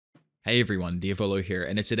Hey everyone, Diavolo here,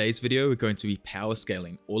 and in today's video we're going to be power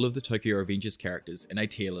scaling all of the Tokyo Revengers characters in a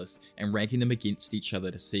tier list and ranking them against each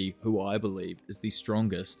other to see who I believe is the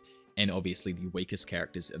strongest and obviously the weakest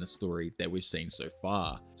characters in the story that we've seen so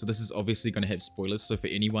far. So this is obviously going to have spoilers, so for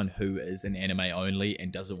anyone who is an anime only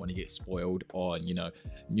and doesn't want to get spoiled on,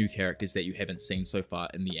 new characters that you haven't seen so far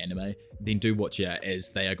in the anime, then do watch out as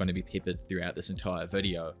they are going to be peppered throughout this entire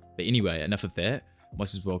video. But anyway, enough of that.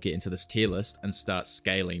 Might as well get into this tier list and start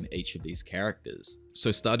scaling each of these characters. So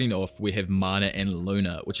starting off, we have Mana and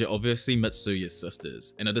Luna, which are obviously Mitsuya's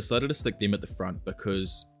sisters, and I decided to stick them at the front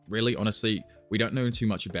because really, honestly, we don't know too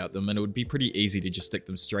much about them, and it would be pretty easy to just stick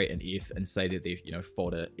them straight in F and say that they're,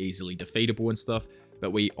 fodder, easily defeatable and stuff,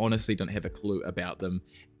 but we honestly don't have a clue about them,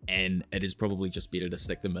 and it is probably just better to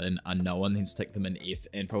stick them in unknown than stick them in F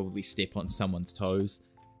and probably step on someone's toes.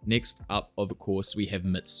 Next up, of course, we have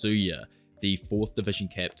Mitsuya, the 4th division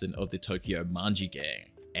captain of the Tokyo Manji gang.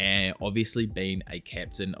 And obviously being a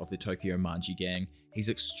captain of the Tokyo Manji gang, he's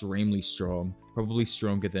extremely strong, probably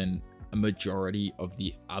stronger than a majority of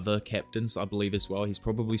the other captains, I believe, as well. He's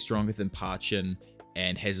probably stronger than Parchin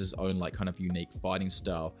and has his own kind of unique fighting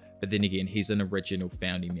style. But then again, he's an original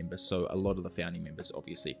founding member, so a lot of the founding members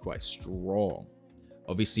obviously are quite strong.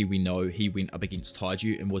 Obviously, we know he went up against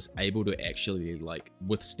Taiju and was able to actually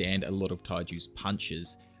withstand a lot of Taiju's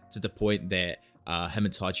punches, to the point that him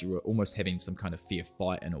and Taiji were almost having some kind of fair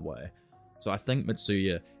fight in a way. So I think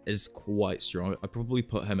Mitsuya is quite strong. I'd probably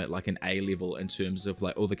put him at an A level in terms of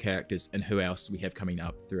all the characters and who else we have coming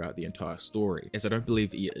up throughout the entire story, as I don't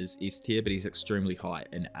believe he is S tier, but he's extremely high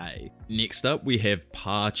in A. Next up, we have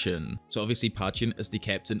Parchin. So obviously Parchin is the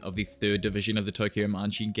captain of the 3rd division of the Tokyo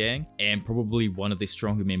Manji gang, and probably one of the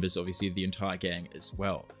stronger members, obviously, of the entire gang as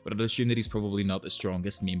well. But I'd assume that he's probably not the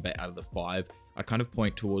strongest member out of the 5. I kind of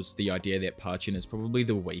point towards the idea that Parchin is probably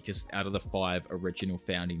the weakest out of the 5 original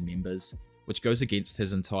founding members, which goes against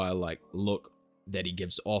his entire look that he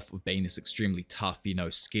gives off of being this extremely tough,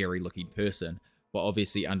 scary looking person. But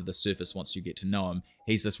obviously under the surface, once you get to know him,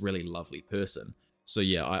 he's this really lovely person. So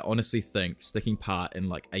yeah, I honestly think sticking Part in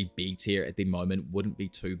a B tier at the moment wouldn't be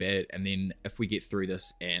too bad. And then if we get through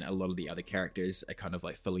this and a lot of the other characters are kind of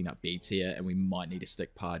filling up B tier and we might need to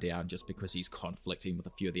stick Part down just because he's conflicting with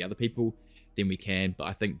a few of the other people, then we can, but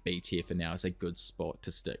I think B tier for now is a good spot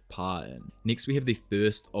to stick Part in. Next, we have the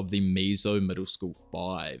first of the Mizo Middle School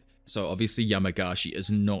 5. So obviously Yamagashi is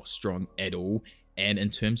not strong at all, and in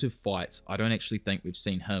terms of fights, I don't actually think we've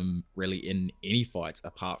seen him really in any fights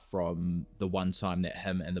apart from the one time that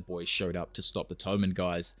him and the boys showed up to stop the Toman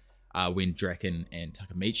guys when Draken and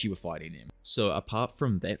Takemichi were fighting him. So apart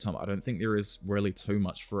from that time, I don't think there is really too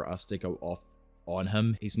much for us to go off on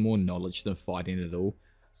him. He's more knowledge than fighting at all.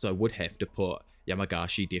 So I would have to put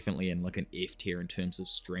Yamagashi definitely in an F tier in terms of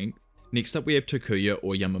strength. Next up, we have Takuya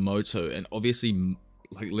or Yamamoto, and obviously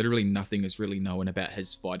literally nothing is really known about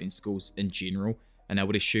his fighting skills in general, and I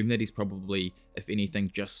would assume that he's probably, if anything,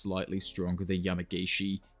 just slightly stronger than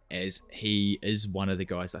Yamagishi, as he is one of the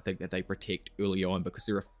guys I think that they protect early on because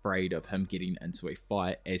they're afraid of him getting into a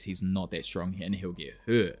fight, as he's not that strong and he'll get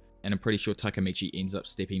hurt. And I'm pretty sure Takemichi ends up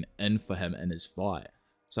stepping in for him in his fight.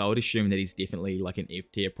 So I would assume that he's definitely an F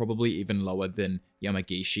tier, probably even lower than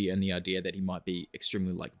Yamagishi, and the idea that he might be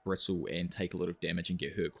extremely brittle and take a lot of damage and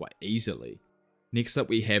get hurt quite easily. Next up,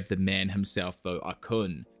 we have the man himself though,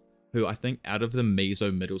 Akun, who I think out of the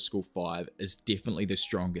Mizo Middle School 5 is definitely the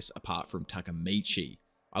strongest apart from Takemichi.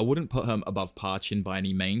 I wouldn't put him above Parchin by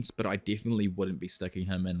any means, but I definitely wouldn't be sticking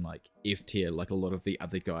him in F tier like a lot of the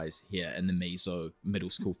other guys here in the Mizo Middle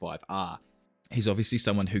School 5 are. He's obviously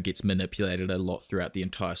someone who gets manipulated a lot throughout the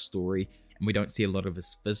entire story, and we don't see a lot of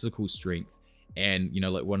his physical strength. And,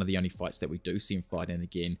 one of the only fights that we do see him fight in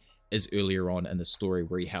again is earlier on in the story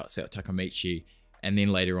where he helps out Takemichi, and then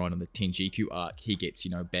later on in the Tenjiku arc, he gets,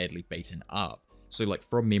 badly beaten up. So,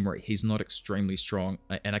 from memory, he's not extremely strong,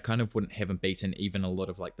 and I kind of wouldn't have him beaten even a lot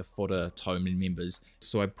of, the fodder Toman members.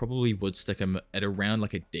 So I probably would stick him at around,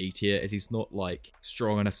 a D tier, as he's not,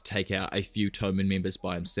 strong enough to take out a few Toman members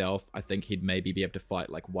by himself. I think he'd maybe be able to fight,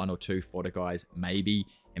 1 or 2 fodder guys, maybe,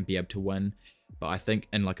 and be able to win. But I think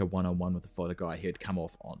in, a one-on-one with a fodder guy, he'd come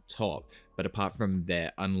off on top. But apart from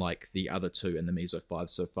that, unlike the other 2 in the Mizo 5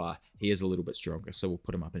 so far, he is a little bit stronger, so we'll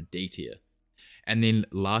put him up in D tier. And then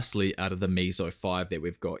lastly, out of the Mizo 5 that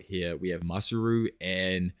we've got here, we have Masaru,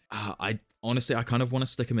 and I kind of want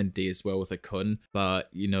to stick him in D as well with Akun, but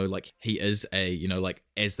he is a,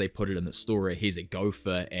 as they put it in the story, he's a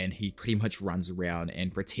gopher, and he pretty much runs around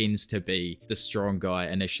and pretends to be the strong guy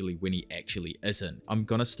initially when he actually isn't. I'm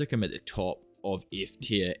gonna stick him at the top of F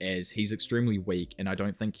tier, as he's extremely weak and I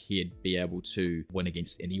don't think he'd be able to win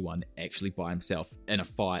against anyone actually by himself in a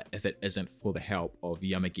fight if it isn't for the help of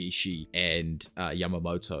Yamagishi and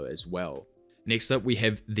Yamamoto as well. Next up, we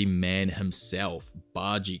have the man himself,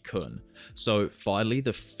 Baji-kun. So finally,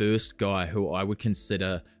 the first guy who I would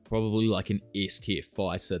consider probably like an S tier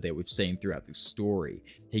fighter that we've seen throughout the story.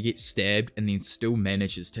 He gets stabbed and then still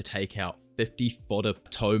manages to take out 50 fodder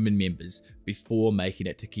Toman members before making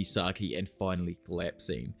it to Kisaki and finally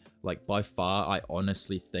collapsing. Like, by far, I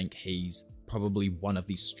honestly think he's probably one of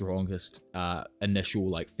the strongest initial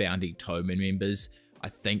like founding Toman members. I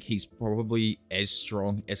think he's probably as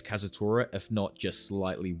strong as Kazutora, if not just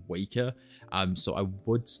slightly weaker. So I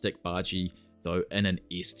would stick Baji though in an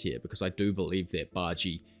S tier, because I do believe that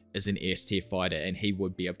Baji is an S tier fighter and he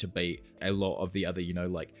would be able to beat a lot of the other, you know,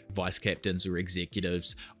 like vice captains or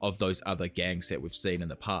executives of those other gangs that we've seen in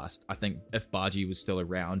the past. I think if Baji was still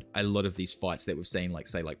around, a lot of these fights that we've seen, like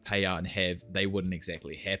say like Paya and Have, they wouldn't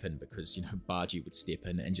exactly happen because, you know, Baji would step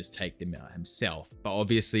in and just take them out himself. But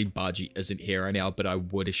obviously Baji isn't here right now, but I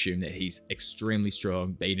would assume that he's extremely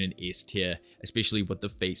strong, being an S tier, especially with the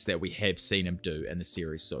feats that we have seen him do in the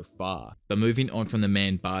series so far. But moving on from the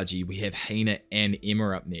man Baji, we have Hina and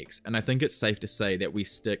Emma up next. And I think it's safe to say that we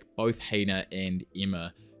stick both Hina and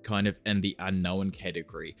Emma kind of in the unknown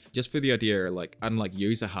category. Just for the idea, like, unlike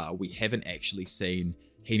Yuzuha, we haven't actually seen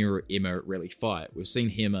Hina or Emma really fight. We've seen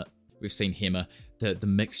Hina, the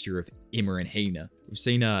mixture of Emma and Hina. We've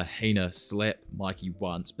seen Hina slap Mikey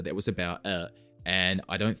once, but that was about it. And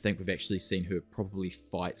I don't think we've actually seen her probably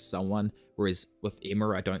fight someone, whereas with Emma,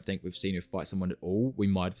 I don't think we've seen her fight someone at all. We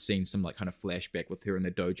might have seen some like kind of flashback with her in the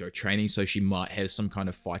dojo training, so she might have some kind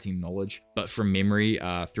of fighting knowledge. But from memory,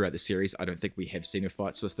 throughout the series, I don't think we have seen her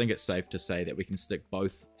fight, so I think it's safe to say that we can stick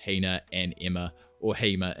both Hina and Emma, or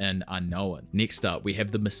Hima, in unknown. Next up, we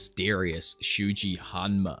have the mysterious Shuji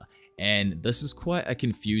Hanma. And this is quite a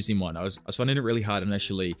confusing one. I was finding it really hard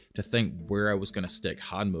initially to think where I was going to stick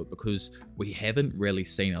Hanma, because we haven't really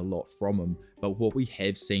seen a lot from him, but what we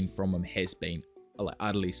have seen from him has been like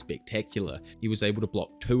utterly spectacular. He was able to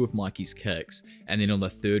block 2 of Mikey's kicks, and then on the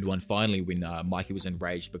third one, finally, when Mikey was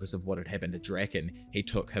enraged because of what had happened to Draken, he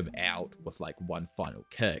took him out with like one final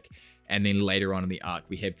kick. And then later on in the arc,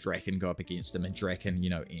 we have Draken go up against him, and Draken, you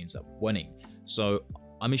know, ends up winning. So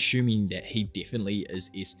I'm assuming that he definitely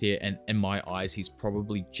is S tier, and in my eyes, he's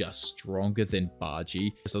probably just stronger than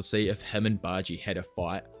Baji. So see, if him and Baji had a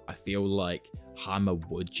fight, I feel like Hanma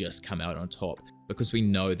would just come out on top, because we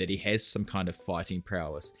know that he has some kind of fighting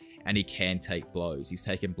prowess and he can take blows. He's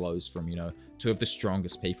taken blows from, you know, 2 of the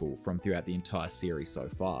strongest people from throughout the entire series so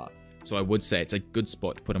far. So I would say it's a good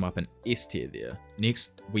spot to put him up in S tier there.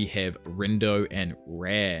 Next, we have Rendo and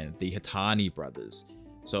Ran, the Hitani brothers.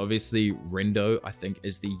 So obviously Rendo, I think,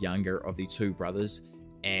 is the younger of the 2 brothers,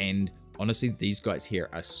 and honestly these guys here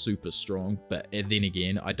are super strong, but then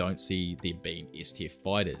again, I don't see them being S tier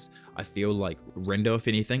fighters. I feel like Rendo, if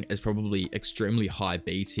anything, is probably extremely high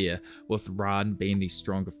B tier, with Ran being the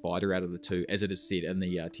stronger fighter out of the 2. As it is said in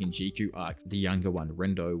the Tenjiku arc, the younger one,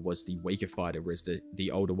 Rendo, was the weaker fighter, whereas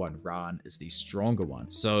the older one, Ran, is the stronger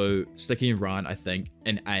one. So sticking Ran, I think,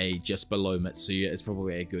 in A, just below Mitsuya, is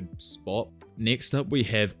probably a good spot. Next up, we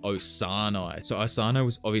have Osanai. So Osanai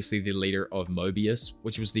was obviously the leader of Mobius,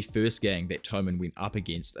 which was the first gang that Toman went up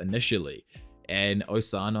against initially. And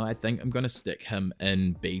Osanai, I think I'm going to stick him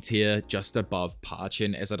in B tier, just above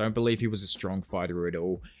Parchin, as I don't believe he was a strong fighter at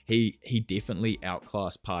all. He definitely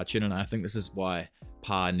outclassed Parchin, and I think this is why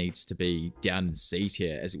Pa needs to be down in C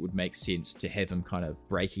tier, as it would make sense to have him kind of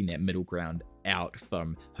breaking that middle ground out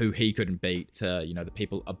from who he couldn't beat to, you know, the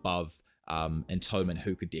people above and Toman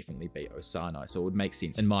who could definitely beat Osanai. So it would make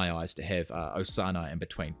sense in my eyes to have Osanai in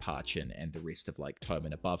between Parchin and the rest of like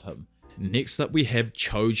Toman above him. Next up, we have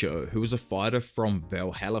Chojo, who was a fighter from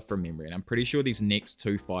Valhalla from memory, and I'm pretty sure these next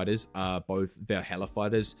 2 fighters are both Valhalla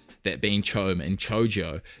fighters, that being Chom and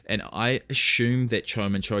Chojo. And I assume that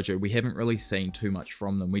Chom and Chojo, we haven't really seen too much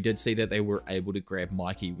from them. We did see that they were able to grab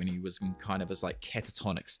Mikey when he was in kind of his like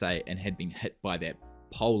catatonic state and had been hit by that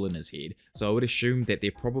pole in his head. So I would assume that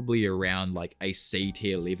they're probably around like a C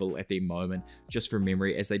tier level at the moment, just from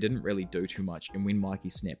memory, as they didn't really do too much. And when Mikey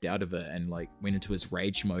snapped out of it and like went into his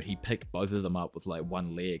rage mode, he picked both of them up with like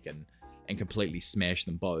one leg and completely smashed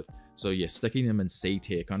them both. So yeah, sticking them in C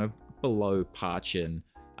tier, kind of below Parchin,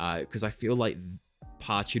 because I feel like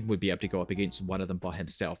Parchin would be able to go up against one of them by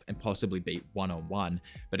himself and possibly beat one-on-one.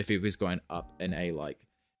 But if he was going up in a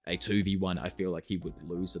 2v1, I feel like he would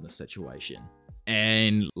lose in the situation.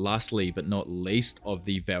 And lastly, but not least, of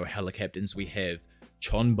the Valhalla captains, we have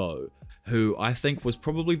Chonbo, who I think was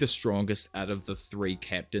probably the strongest out of the 3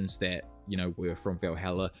 captains that, you know, were from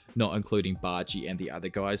Valhalla, not including Baji and the other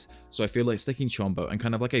guys. So I feel like sticking Chonbo and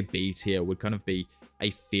kind of like a B tier would kind of be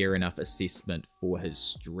a fair enough assessment for his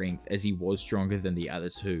strength, as he was stronger than the other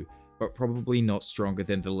 2, but probably not stronger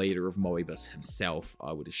than the leader of Moebius himself,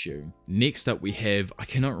 I would assume. Next up we have, I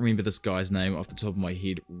cannot remember this guy's name off the top of my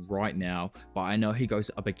head right now, but I know he goes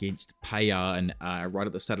up against Payan right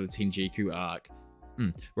at the start of the Tenjiku arc.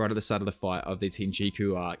 Right at the start of the fight of the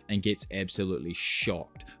Tenjiku arc, and gets absolutely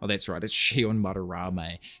shocked. Oh, that's right, it's Shion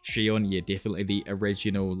Madarame. Shion, yeah, definitely the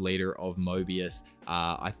original leader of Moebius.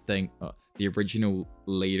 I think the original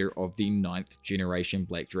leader of the 9th generation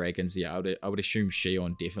Black Dragons. Yeah, I would assume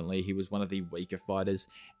Shion, definitely. He was one of the weaker fighters,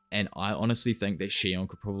 and I honestly think that Shion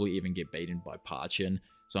could probably even get beaten by Parchin,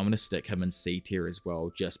 so I'm going to stick him in C tier as well,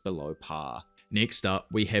 just below par. Next up,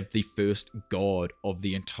 we have the first god of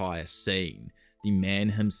the entire scene, the man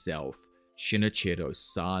himself, Shinichiro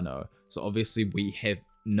Sano. So obviously we have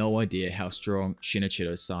no idea how strong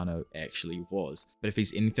Shinichiro Sano actually was, but if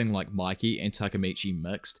he's anything like Mikey and Takemichi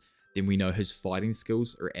mixed, then we know his fighting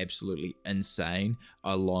skills are absolutely insane,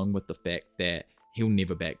 along with the fact that he'll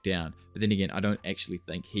never back down. But then again, I don't actually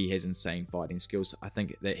think he has insane fighting skills. I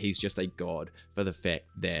think that he's just a god for the fact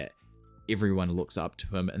that everyone looks up to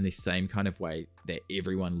him in the same kind of way that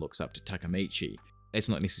everyone looks up to Takemichi. That's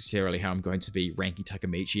not necessarily how I'm going to be ranking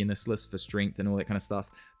Takemichi in this list for strength and all that kind of stuff,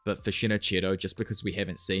 but for Shinichiro, just because we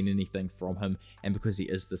haven't seen anything from him, and because he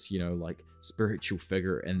is this, you know, like, spiritual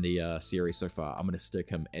figure in the series so far, I'm going to stick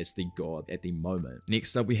him as the god at the moment.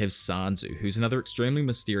 Next up, we have Sanzu, who's another extremely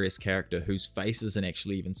mysterious character whose face isn't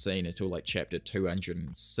actually even seen until, like, chapter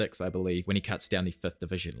 206, I believe, when he cuts down the 5th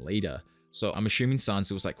Division leader. So I'm assuming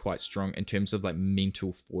Sanzu was like quite strong in terms of like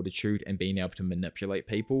mental fortitude and being able to manipulate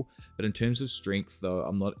people, but in terms of strength though,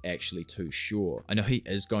 I'm not actually too sure. I know he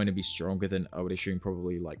is going to be stronger than, I would assume,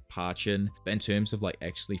 probably like Parchin, but in terms of like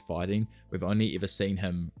actually fighting, we've only ever seen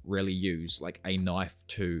him really use like a knife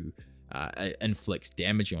to inflict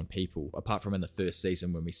damage on people, apart from in the first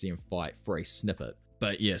season when we see him fight for a snippet.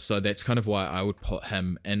 But yeah, so that's kind of why I would put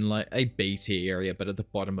him in like a B tier area, but at the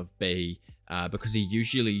bottom of B, because he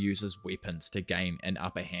usually uses weapons to gain an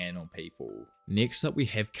upper hand on people. Next up, we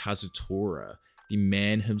have Kazutora, the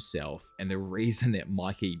man himself, and the reason that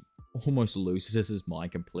Mikey almost loses his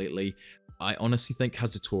mind completely. I honestly think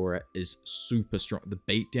Kazutora is super strong. The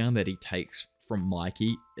beatdown that he takes from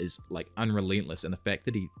Mikey is like unrelentless, and the fact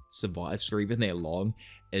that he survives for even that long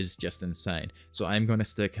is just insane. So I'm going to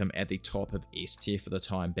stick him at the top of S tier for the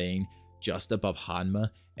time being, just above Hanma,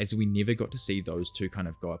 as we never got to see those two kind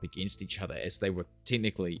of go up against each other, as they were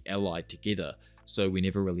technically allied together, so we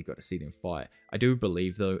never really got to see them fight. I do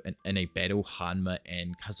believe though in a battle, Hanma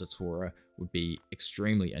and Kazutora would be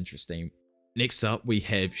extremely interesting. Next up, we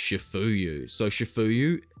have Shifuyu. So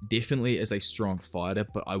Shifuyu definitely is a strong fighter,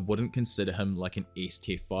 but I wouldn't consider him like an S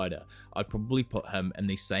tier fighter. I'd probably put him in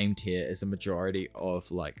the same tier as a majority of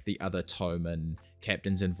like the other Toman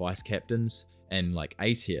captains and vice captains, and like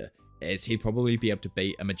A tier, as he'd probably be able to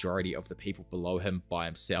beat a majority of the people below him by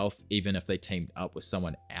himself, even if they teamed up with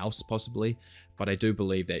someone else possibly. But I do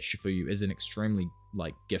believe that Shifuyu is an extremely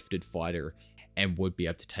like gifted fighter and would be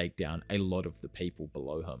able to take down a lot of the people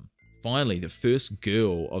below him. Finally, the first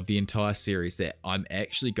girl of the entire series that I'm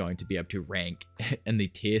actually going to be able to rank in the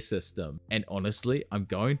tier system, and honestly, I'm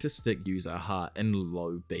going to stick User Heart in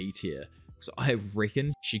low B tier. So I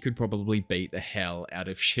reckon she could probably beat the hell out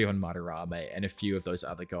of Shion Madarame and a few of those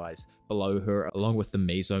other guys below her, along with the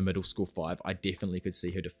Mizo Middle School 5. I definitely could see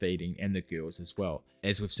her defeating, and the girls as well,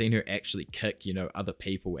 as we've seen her actually kick, you know, other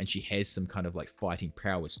people, and she has some kind of like fighting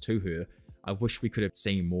prowess to her. I wish we could have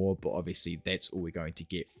seen more, but obviously that's all we're going to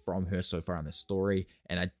get from her so far in the story,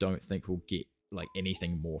 and I don't think we'll get like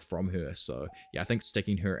anything more from her. So yeah, I think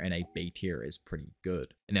sticking her in a B tier is pretty good.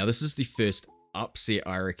 Now this is the first upset,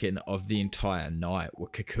 I reckon, of the entire night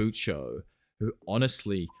with Kikucho, who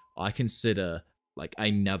honestly I consider like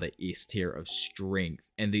another S tier of strength,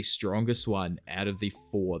 and the strongest one out of the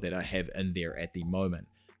 4 that I have in there at the moment.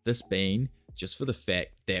 This being just for the fact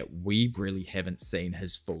that we really haven't seen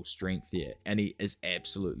his full strength yet, and he is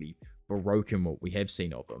absolutely broken what we have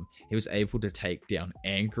seen of him. He was able to take down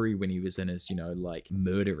Angry when he was in his, you know, like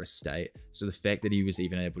murderous state. So the fact that he was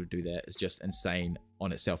even able to do that is just insane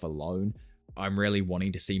on itself alone. I'm really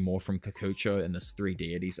wanting to see more from Kikucho in this 3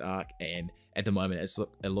 Deities arc, and at the moment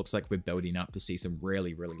it looks like we're building up to see some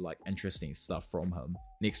really like interesting stuff from him.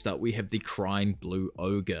 Next up, we have the Crying Blue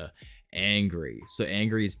Ogre, Angry. So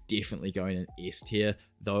Angry is definitely going in S tier,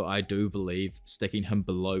 though I do believe sticking him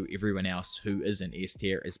below everyone else who is in S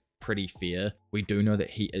tier is pretty fair. We do know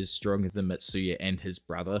that he is stronger than Mitsuya and his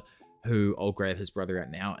brother, who I'll grab his brother out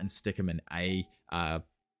now and stick him in A,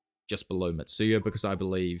 just below Mitsuya, because I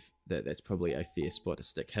believe that that's probably a fair spot to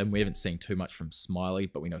stick him. We haven't seen too much from Smiley,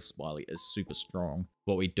 but we know Smiley is super strong.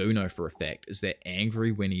 What we do know for a fact is that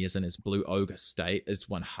Angry, when he is in his blue ogre state, is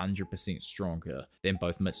 100% stronger than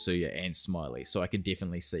both Mitsuya and Smiley, so I could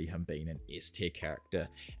definitely see him being an S tier character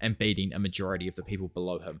and beating a majority of the people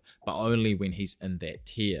below him, but only when he's in that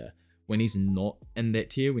tier. When he's not in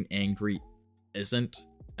that tier, when Angry isn't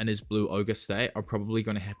in his blue ogre state, I'm probably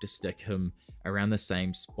going to have to stick him around the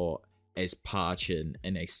same spot as Parchin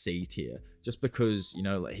in a C tier, just because, you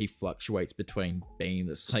know, like, he fluctuates between being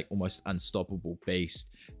this like almost unstoppable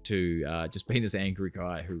beast to just being this angry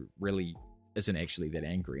guy who really isn't actually that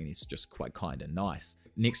angry, and he's just quite kind and nice.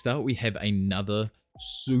 Next up, we have another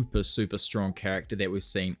super strong character that we've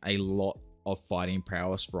seen a lot of fighting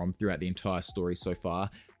prowess from throughout the entire story so far,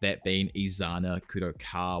 that being Izana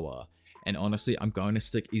Kurokawa. And honestly, I'm going to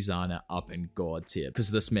stick Izana up in God tier,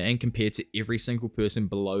 because this man, compared to every single person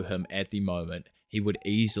below him at the moment, he would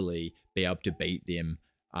easily be able to beat them,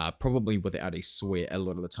 probably without a sweat a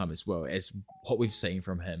lot of the time as well, as what we've seen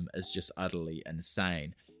from him is just utterly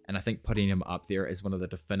insane. And I think putting him up there as one of the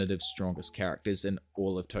definitive strongest characters in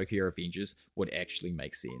all of Tokyo Revengers would actually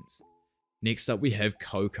make sense. Next up, we have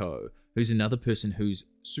Coco, who's another person who's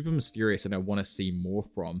super mysterious and I want to see more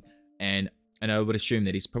from, and I would assume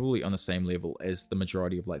that he's probably on the same level as the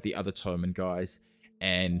majority of like the other Toman guys,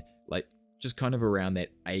 and like just kind of around that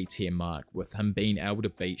A tier mark, with him being able to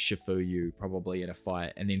beat Shifuyu probably in a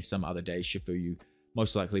fight, and then some other days Shifuyu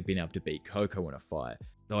most likely being able to beat Coco in a fight.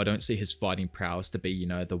 Though I don't see his fighting prowess to be, you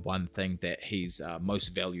know, the one thing that he's most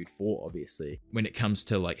valued for, obviously. When it comes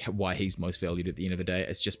to like why he's most valued at the end of the day,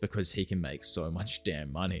 it's just because he can make so much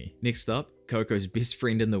damn money. Next up, Coco's best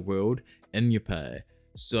friend in the world, Inyupe.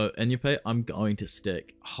 So Inyupe, I'm going to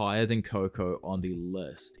stick higher than Coco on the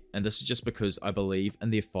list, and this is just because I believe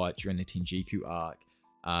in their fight during the Tenjiku arc,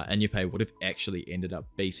 Inyupe would have actually ended up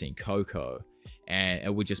beating Coco, and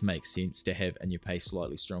it would just make sense to have Inyupe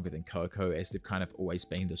slightly stronger than Coco, as they've kind of always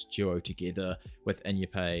been this duo together, with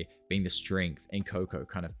Inyupe being the strength and Coco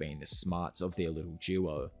kind of being the smarts of their little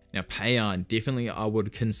duo. Now Payan, definitely I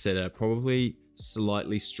would consider probably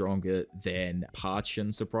slightly stronger than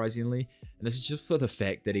Parchin, surprisingly, and this is just for the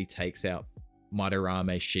fact that he takes out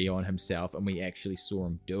Madarame Shion himself, and we actually saw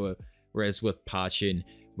him do it, whereas with Parchin,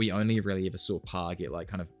 we only really ever saw Pa get like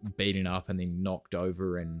kind of beaten up and then knocked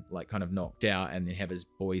over and like kind of knocked out, and then have his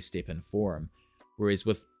boys step in for him. Whereas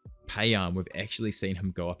with Payan, we've actually seen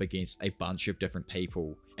him go up against a bunch of different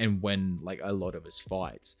people and win like a lot of his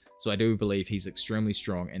fights. So I do believe he's extremely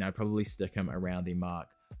strong, and I'd probably stick him around the mark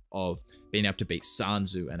of being able to beat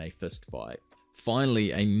Sanzu in a fist fight.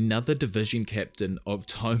 Finally, another division captain of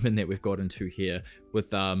Toman that we've got into here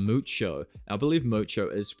with Mucho. I believe Mucho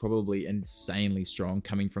is probably insanely strong,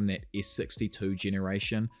 coming from that S62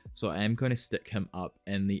 generation, so I am going to stick him up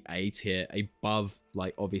in the A tier, above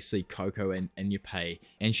like obviously Coco and Inyupe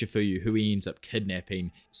and Shifuyu, who he ends up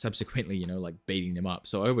kidnapping, subsequently, you know, like beating them up.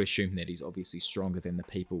 So I would assume that he's obviously stronger than the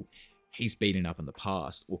people he's beaten up in the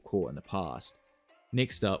past or caught in the past.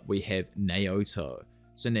 Next up, we have Naoto.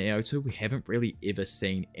 So Naoto, we haven't really ever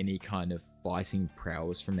seen any kind of fighting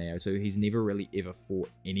prowess from Naoto. He's never really ever fought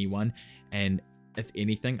anyone, and if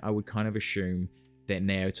anything, I would kind of assume that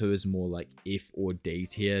Naoto is more like F or D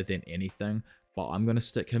tier than anything, but I'm going to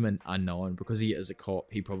stick him in unknown because he is a cop.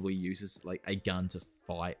 He probably uses like a gun to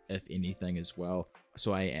fight, if anything, as well.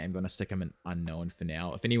 So I am going to stick him in unknown for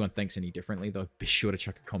now. If anyone thinks any differently, though, be sure to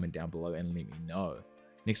chuck a comment down below and let me know.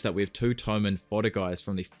 Next up, we have two Toman fodder guys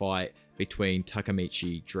from the fight between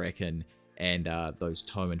Takemichi, Draken, and those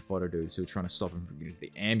Toman fodder dudes who are trying to stop him from getting to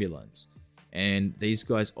the ambulance. And these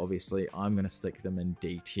guys, obviously, I'm going to stick them in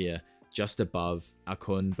D tier, just above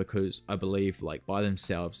Akun, because I believe, like, by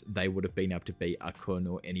themselves, they would have been able to beat Akun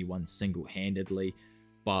or anyone single-handedly,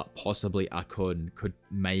 but possibly Akun could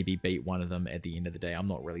maybe beat one of them at the end of the day. I'm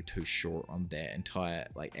not really too sure on that entire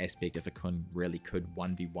like aspect, if Akun really could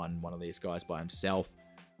 1v1 one of these guys by himself,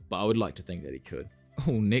 but I would like to think that he could.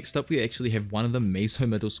 Oh, next up we actually have one of the Miso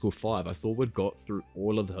Middle School 5. I thought we'd got through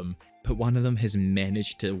all of them, but one of them has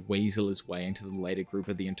managed to weasel his way into the later group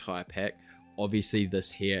of the entire pack. Obviously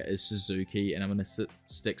this here is Suzuki, and I'm going to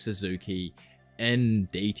stick Suzuki in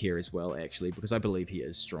D tier as well, actually, because I believe he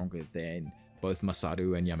is stronger than both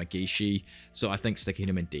Masaru and Yamagishi, so I think sticking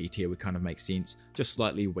him in D tier would kind of make sense. Just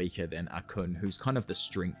slightly weaker than Akun, who's kind of the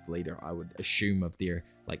strength leader, I would assume, of their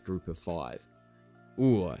like group of 5.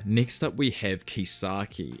 Ooh, next up we have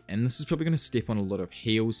Kisaki, and this is probably going to step on a lot of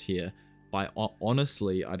heels here,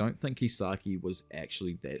 Honestly, I don't think Kisaki was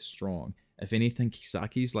actually that strong. If anything,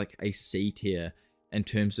 Kisaki's like a C tier in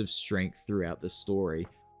terms of strength throughout the story.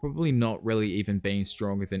 Probably not really even being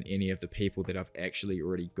stronger than any of the people that I've actually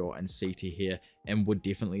already got in C tier here, and would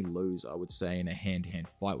definitely lose, I would say, in a hand-to-hand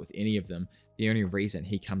fight with any of them. The only reason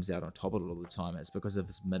he comes out on top of it all the time is because of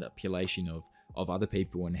his manipulation of other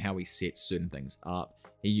people and how he sets certain things up.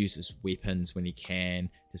 He uses weapons when he can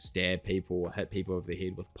to stab people or hit people over the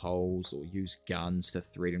head with poles, or use guns to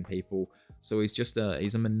threaten people. So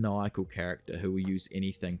he's a maniacal character who will use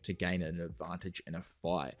anything to gain an advantage in a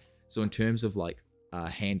fight. So in terms of like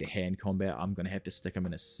hand-to-hand combat, I'm going to have to stick him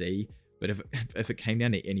in a C. But if it came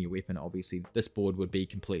down to any weapon, obviously this board would be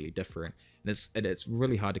completely different. And it's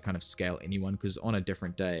really hard to kind of scale anyone, because on a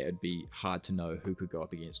different day it'd be hard to know who could go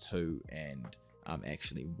up against who and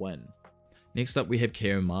actually win. Next up we have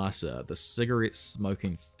Kiyomasa, the cigarette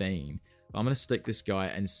smoking fiend. I'm going to stick this guy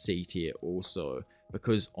in C tier also,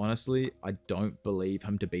 because honestly I don't believe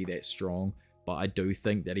him to be that strong. But I do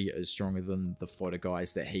think that he is stronger than the fodder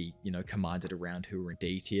guys that he, commanded around who were in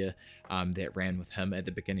D tier, that ran with him at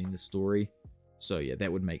the beginning of the story. So yeah,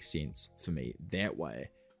 that would make sense for me that way.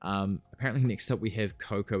 Apparently next up we have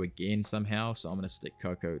Coco again somehow, so I'm going to stick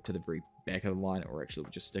Coco to the very back of the line, or actually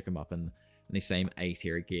we'll just stick him up in the same A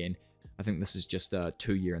tier again. I think this is just a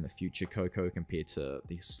 2 year in the future Coco compared to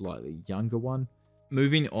the slightly younger one.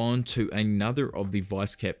 Moving on to another of the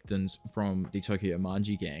vice captains from the Tokyo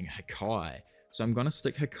Manji gang, Hakai. So I'm going to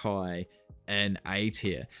stick Hakai in A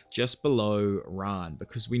tier, just below Ran,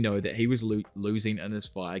 because we know that he was losing in his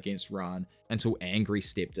fight against Ran until Angry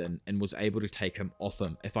stepped in and was able to take him off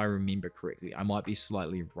him, if I remember correctly. I might be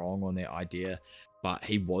slightly wrong on that idea, but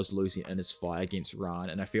he was losing in his fight against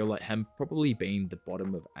Ran, and I feel like him probably being the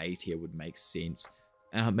bottom of A tier would make sense.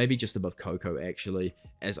 Maybe just above Coco actually,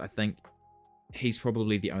 as I think he's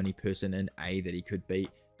probably the only person in A that he could beat.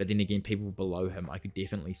 But then again, people below him, I could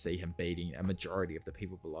definitely see him beating a majority of the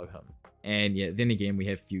people below him. And yeah, then again, we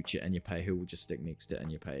have future Inyapei, who will just stick next to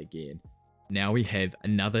Inyapei again. Now we have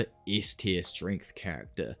another S tier strength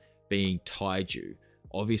character, being Taiju.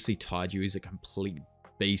 Obviously, Taiju is a complete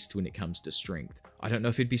beast when it comes to strength. I don't know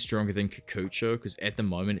if he'd be stronger than Kikucho, because at the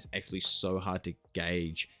moment, it's actually so hard to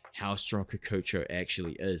gauge how strong Kikucho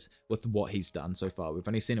actually is with what he's done so far. We've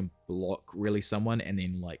only seen him block really someone and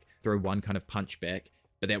then like throw one kind of punch back.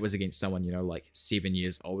 But that was against someone, like 7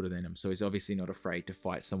 years older than him. So he's obviously not afraid to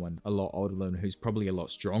fight someone a lot older than him who's probably a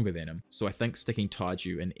lot stronger than him. So I think sticking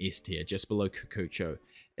Taiju in S tier, just below Kikucho,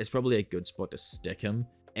 is probably a good spot to stick him,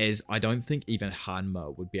 as I don't think even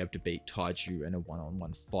Hanma would be able to beat Taiju in a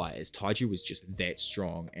one-on-one fight, as Taiju was just that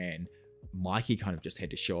strong, and Mikey kind of just had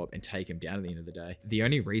to show up and take him down at the end of the day. The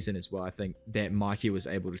only reason as well I think that Mikey was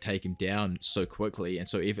able to take him down so quickly and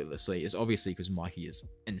so effortlessly is obviously because Mikey is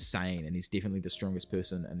insane and he's definitely the strongest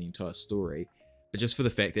person in the entire story. But just for the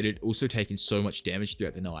fact that it also taken so much damage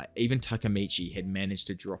throughout the night, even Takemichi had managed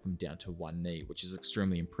to drop him down to one knee, which is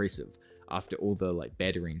extremely impressive after all the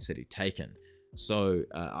batterings that he'd taken. So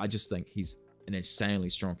I just think he's an insanely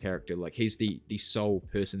strong character. Like, he's the sole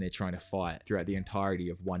person they're trying to fight throughout the entirety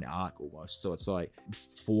of one arc almost. So it's like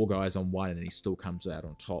 4 guys on one and he still comes out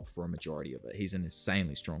on top for a majority of it. He's an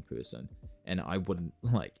insanely strong person, and I wouldn't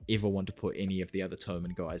ever want to put any of the other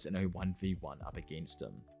Toman guys in a 1v1 up against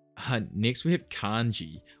him. Next we have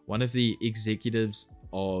Kanji, one of the executives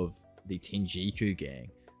of the Tenjiku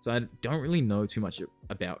gang. So I don't really know too much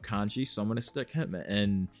about Kanji, so I'm going to stick him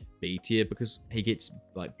in B tier because he gets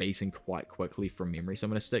beaten quite quickly from memory. So I'm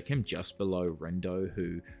going to stick him just below Rindo,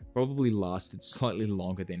 who probably lasted slightly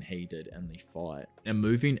longer than he did in the fight. Now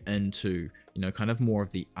moving into, kind of more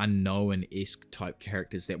of the unknown-esque type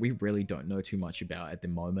characters that we really don't know too much about at the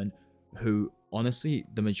moment, who honestly,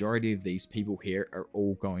 the majority of these people here are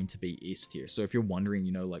all going to be S tier. So if you're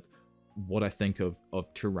wondering, what I think of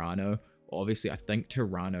Tyranno, obviously I think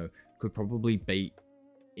Tyranno could probably beat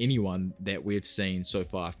anyone that we've seen so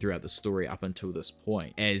far throughout the story up until this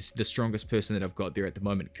point, as the strongest person that I've got there at the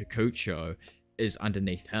moment, Kikucho, is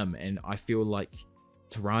underneath him, and I feel like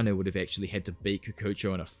Tyranno would have actually had to beat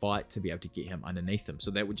Kikucho in a fight to be able to get him underneath him. So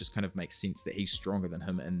that would just kind of make sense that he's stronger than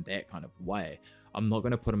him in that kind of way. I'm not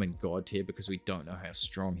going to put him in God tier because we don't know how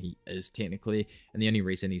strong he is technically, and the only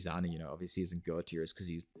reason he's obviously isn't God tier is because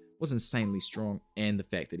he was insanely strong, and the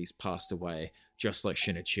fact that he's passed away, just like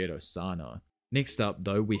Shinichiro Sano. Next up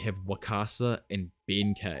though, we have Wakasa and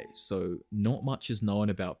Benkei. So not much is known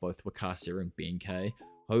about both Wakasa and Benkei.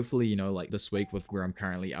 Hopefully, this week with where I'm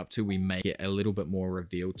currently up to, we may get a little bit more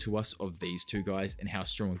revealed to us of these two guys and how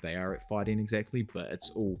strong they are at fighting exactly, but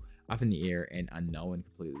it's all up in the air and unknown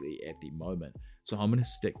completely at the moment. So I'm going to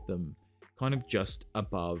stick them kind of just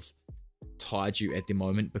above Taiju at the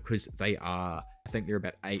moment, because they are, I think they're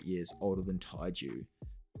about 8 years older than Taiju.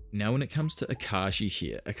 Now when it comes to Akashi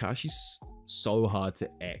here, Akashi's so hard to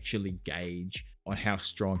actually gauge on how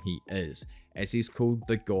strong he is, as he's called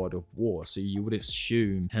the God of War, so you would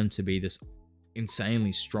assume him to be this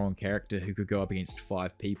insanely strong character who could go up against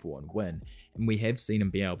 5 people and win. And we have seen him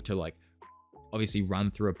be able to, like, obviously run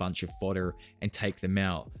through a bunch of fodder and take them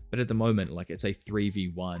out, but at the moment, like, it's a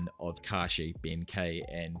 3v1 of Kashi, Benkei,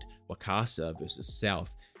 and Wakasa versus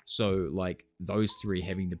South. So like those 3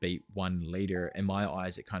 having to beat one leader, in my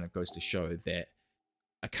eyes, it kind of goes to show that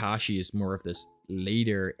Akashi is more of this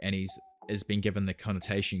leader, and has been given the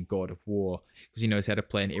connotation God of War because he knows how to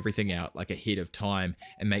plan everything out like ahead of time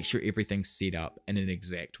and make sure everything's set up in an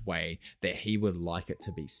exact way that he would like it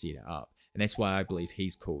to be set up. And that's why I believe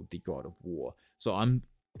he's called the God of War. So I'm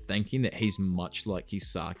thinking that he's much like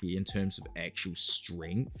Kisaki in terms of actual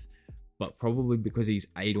strength, but probably because he's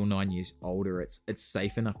 8 or 9 years older, it's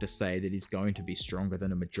safe enough to say that he's going to be stronger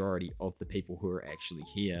than a majority of the people who are actually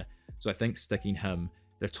here. So I think sticking him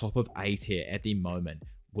the top of A tier at the moment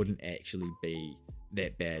wouldn't actually be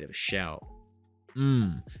that bad of a shout.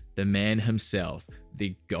 The man himself,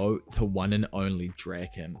 the GOAT, the one and only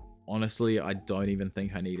Draken. Honestly, I don't even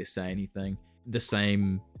think I need to say anything. The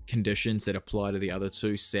same conditions that apply to the other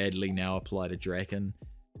 2 sadly now apply to Draken.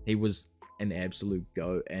 He was an absolute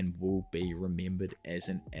GOAT and will be remembered as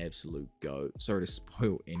an absolute GOAT. Sorry to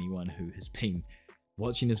spoil anyone who has been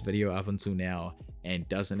watching this video up until now and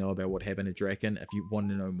doesn't know about what happened to Draken. If you want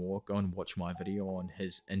to know more, go and watch my video on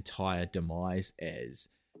his entire demise, as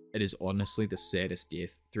it is honestly the saddest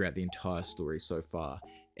death throughout the entire story so far,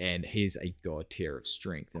 and he's a god tier of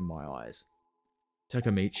strength in my eyes.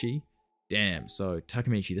 Takemichi, damn, so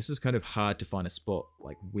Takemichi, this is kind of hard to find a spot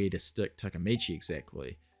like where to stick Takemichi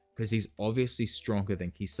exactly, because he's obviously stronger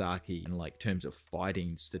than Kisaki in like terms of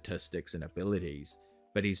fighting statistics and abilities,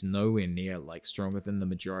 but he's nowhere near like stronger than the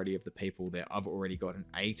majority of the people that I've already got an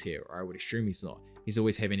A tier, or I would assume he's not. He's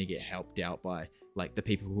always having to get helped out by like the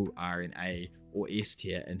people who are in A or S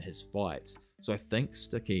tier in his fights. So I think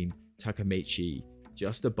sticking Takemichi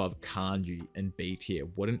just above Kanji in B tier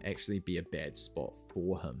wouldn't actually be a bad spot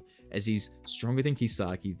for him, as he's stronger than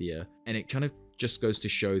Kisaki there, and it kind of just goes to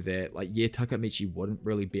show that, like, yeah, Takemichi wouldn't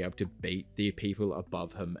really be able to beat the people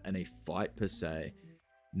above him in a fight per se.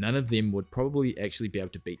 None of them would probably actually be able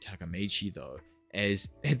to beat Takemichi though,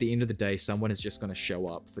 as at the end of the day, someone is just going to show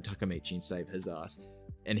up for Takemichi and save his ass,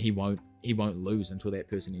 and he won't lose until that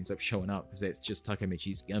person ends up showing up, because that's just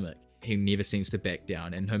Takemichi's gimmick. He never seems to back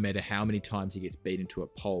down, and no matter how many times he gets beaten to a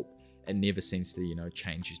pulp, it never seems to, you know,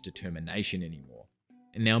 change his determination anymore.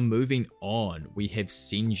 And now moving on, we have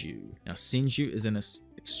Senju. Now Senju is an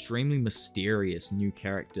extremely mysterious new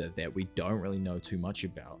character that we don't really know too much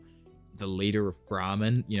about. The leader of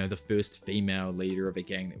Brahmin, you know, the first female leader of a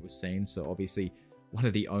gang that was seen, so obviously one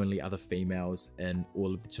of the only other females in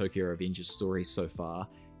all of the Tokyo Revengers stories so far.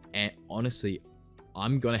 And honestly,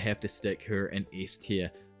 I'm gonna have to stick her in S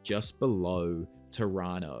tier just below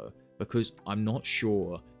Tirano, because I'm not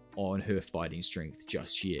sure on her fighting strength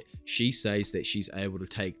just yet. She says that she's able to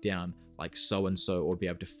take down like so and so, or be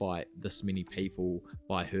able to fight this many people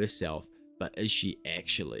by herself, but is she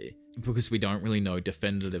actually? Because we don't really know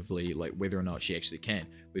definitively like whether or not she actually can.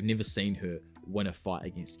 We've never seen her win a fight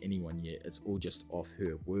against anyone yet. It's all just off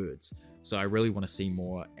her words. So I really want to see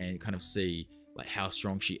more and kind of see like how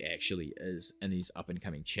strong she actually is in these up and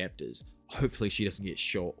coming chapters. Hopefully she doesn't get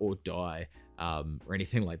shot or die or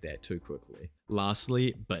anything like that too quickly.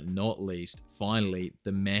 Lastly, but not least, finally,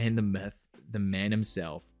 the man, the myth, the man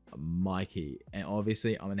himself, Mikey. And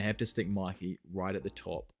obviously I'm gonna have to stick Mikey right at the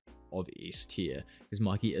top of S tier, because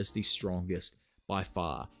Mikey is the strongest by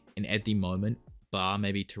far, and at the moment, bar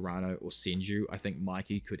maybe Tirano or Senju, I think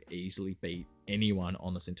Mikey could easily beat anyone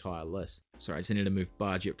on this entire list. Sorry, I just needed to move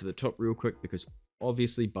Baji up to the top real quick, because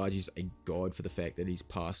obviously Baji's a god for the fact that he's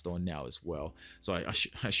passed on now as well, so I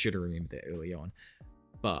should have remembered that early on.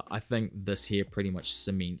 But I think this here pretty much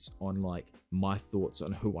cements on like my thoughts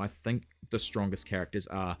on who I think the strongest characters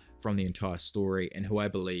are from the entire story, and who I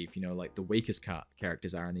believe, you know, like the weakest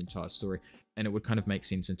characters are in the entire story. And it would kind of make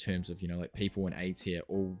sense in terms of, you know, like people in A tier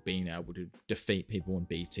all being able to defeat people in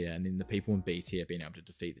B tier, and then the people in B tier being able to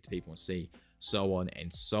defeat the people in C, so on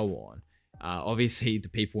and so on. Obviously the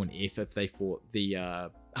people in F, if they fought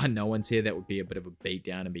the unknowns here, that would be a bit of a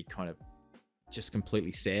beatdown and be kind of just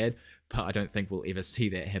completely sad, but I don't think we'll ever see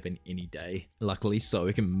that happen any day, luckily, so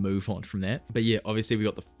we can move on from that. But yeah, obviously we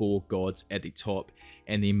got the 4 gods at the top,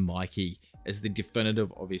 and then Mikey is the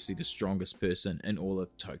definitive, obviously the strongest person in all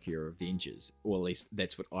of Tokyo Revengers, or at least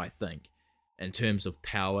that's what I think. In terms of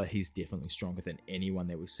power, he's definitely stronger than anyone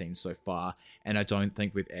that we've seen so far, and I don't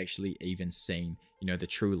think we've actually even seen, you know, the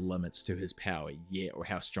true limits to his power yet, or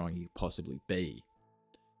how strong he could possibly be.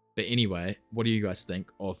 But anyway, what do you guys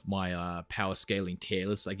think of my power scaling tier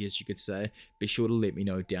list, I guess you could say? Be sure to let me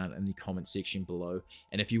know down in the comment section below.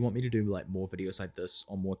 And if you want me to do like more videos like this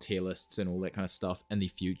on more tier lists and all that kind of stuff in the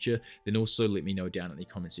future, then also let me know down in the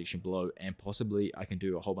comment section below, and possibly I can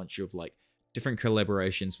do a whole bunch of like different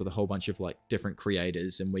collaborations with a whole bunch of like different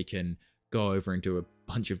creators, and we can go over and do a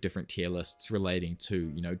bunch of different tier lists relating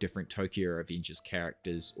to, you know, different Tokyo Revengers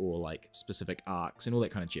characters or like specific arcs and all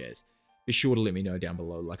that kind of jazz. Be sure to let me know down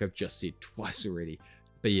below, like I've just said twice already.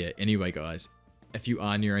 But yeah, anyway guys, if you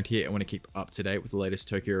are new around here and want to keep up to date with the latest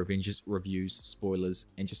Tokyo Revengers reviews, spoilers,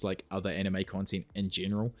 and just like other anime content in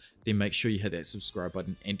general, then make sure you hit that subscribe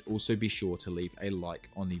button, and also be sure to leave a like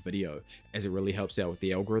on the video, as it really helps out with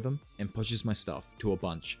the algorithm and pushes my stuff to a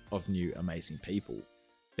bunch of new amazing people.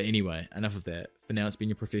 But anyway, enough of that. For now, it's been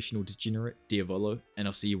your professional degenerate, Diavolo, and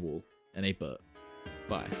I'll see you all in a bit.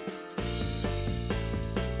 Bye.